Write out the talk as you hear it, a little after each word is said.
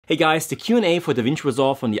Hey guys, the Q&A for DaVinci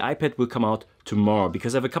Resolve on the iPad will come out tomorrow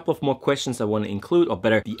because I have a couple of more questions I want to include, or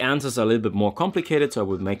better, the answers are a little bit more complicated, so I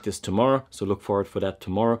will make this tomorrow. So look forward for that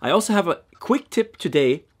tomorrow. I also have a quick tip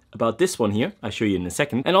today about this one here. I'll show you in a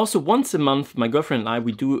second. And also once a month, my girlfriend and I,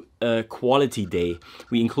 we do a quality day.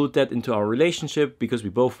 We include that into our relationship because we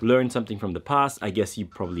both learned something from the past. I guess you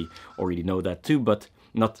probably already know that too, but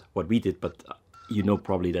not what we did, but you know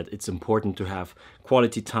probably that it's important to have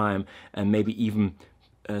quality time and maybe even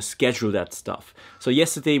schedule that stuff. So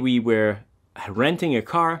yesterday we were renting a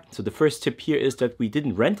car. So the first tip here is that we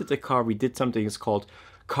didn't rent a car. We did something that's called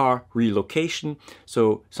car relocation.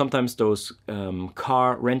 So sometimes those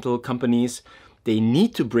car rental companies, they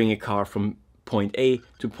need to bring a car from point A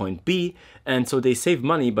to point B. And so they save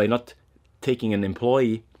money by not taking an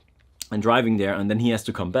employee and driving there and then he has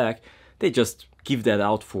to come back. They just give that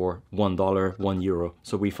out for $1, €1.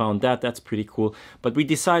 So we found that, that's pretty cool. But we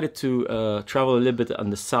decided to travel a little bit on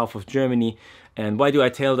the south of Germany. And why do I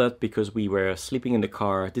tell that? Because we were sleeping in the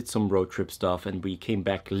car, did some road trip stuff, and we came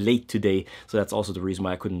back late today. So that's also the reason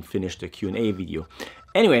why I couldn't finish the Q&A video.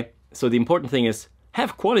 Anyway, so the important thing is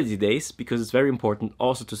have quality days, because it's very important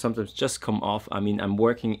also to sometimes just come off. I mean, I'm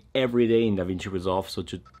working every day in DaVinci Resolve, so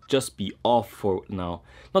to just be off for now,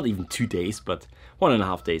 not even 2 days, but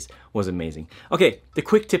 1.5 days was amazing. Okay, the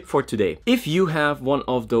quick tip for today. If you have one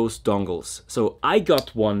of those dongles, so I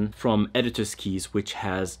got one from Editor's Keys, which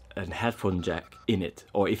has a headphone jack in it,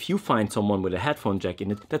 or if you find someone with a headphone jack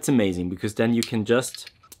in it, that's amazing, because then you can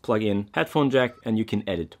just plug in headphone jack and you can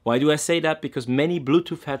edit. Why do I say that? Because many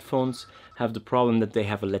Bluetooth headphones have the problem that they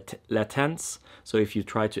have a latence. So if you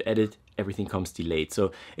try to edit, everything comes delayed.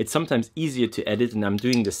 So it's sometimes easier to edit, and I'm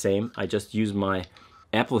doing the same. I just use my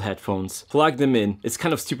Apple headphones, plug them in. It's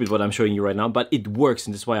kind of stupid what I'm showing you right now, but it works,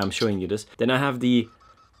 and that's why I'm showing you this. Then I have the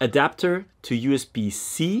adapter to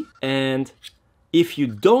USB-C, and if you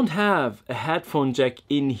don't have a headphone jack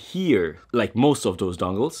in here, like most of those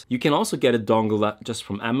dongles, you can also get a dongle just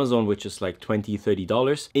from Amazon, which is like $20,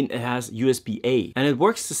 $30. It has USB-A, and it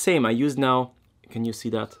works the same. I use now, can you see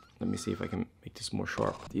that? Let me see if I can make this more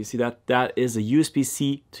sharp. Do you see that? That is a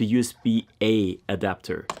USB-C to USB-A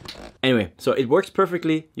adapter. Anyway, so it works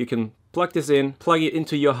perfectly. You can plug this in, plug it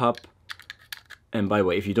into your hub. And by the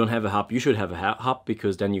way, if you don't have a hub, you should have a hub,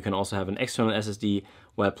 because then you can also have an external SSD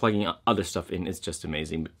while plugging other stuff in. It's just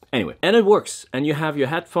amazing. But anyway, and it works. And you have your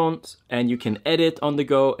headphones and you can edit on the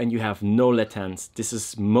go and you have no latence. This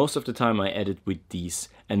is most of the time I edit with these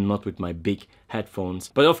and not with my big headphones.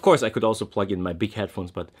 But of course I could also plug in my big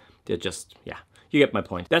headphones, but they're just, yeah, you get my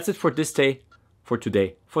point. That's it for this day, for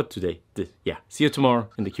today. Yeah, see you tomorrow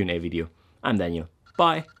in the Q&A video. I'm Daniel.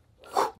 Bye.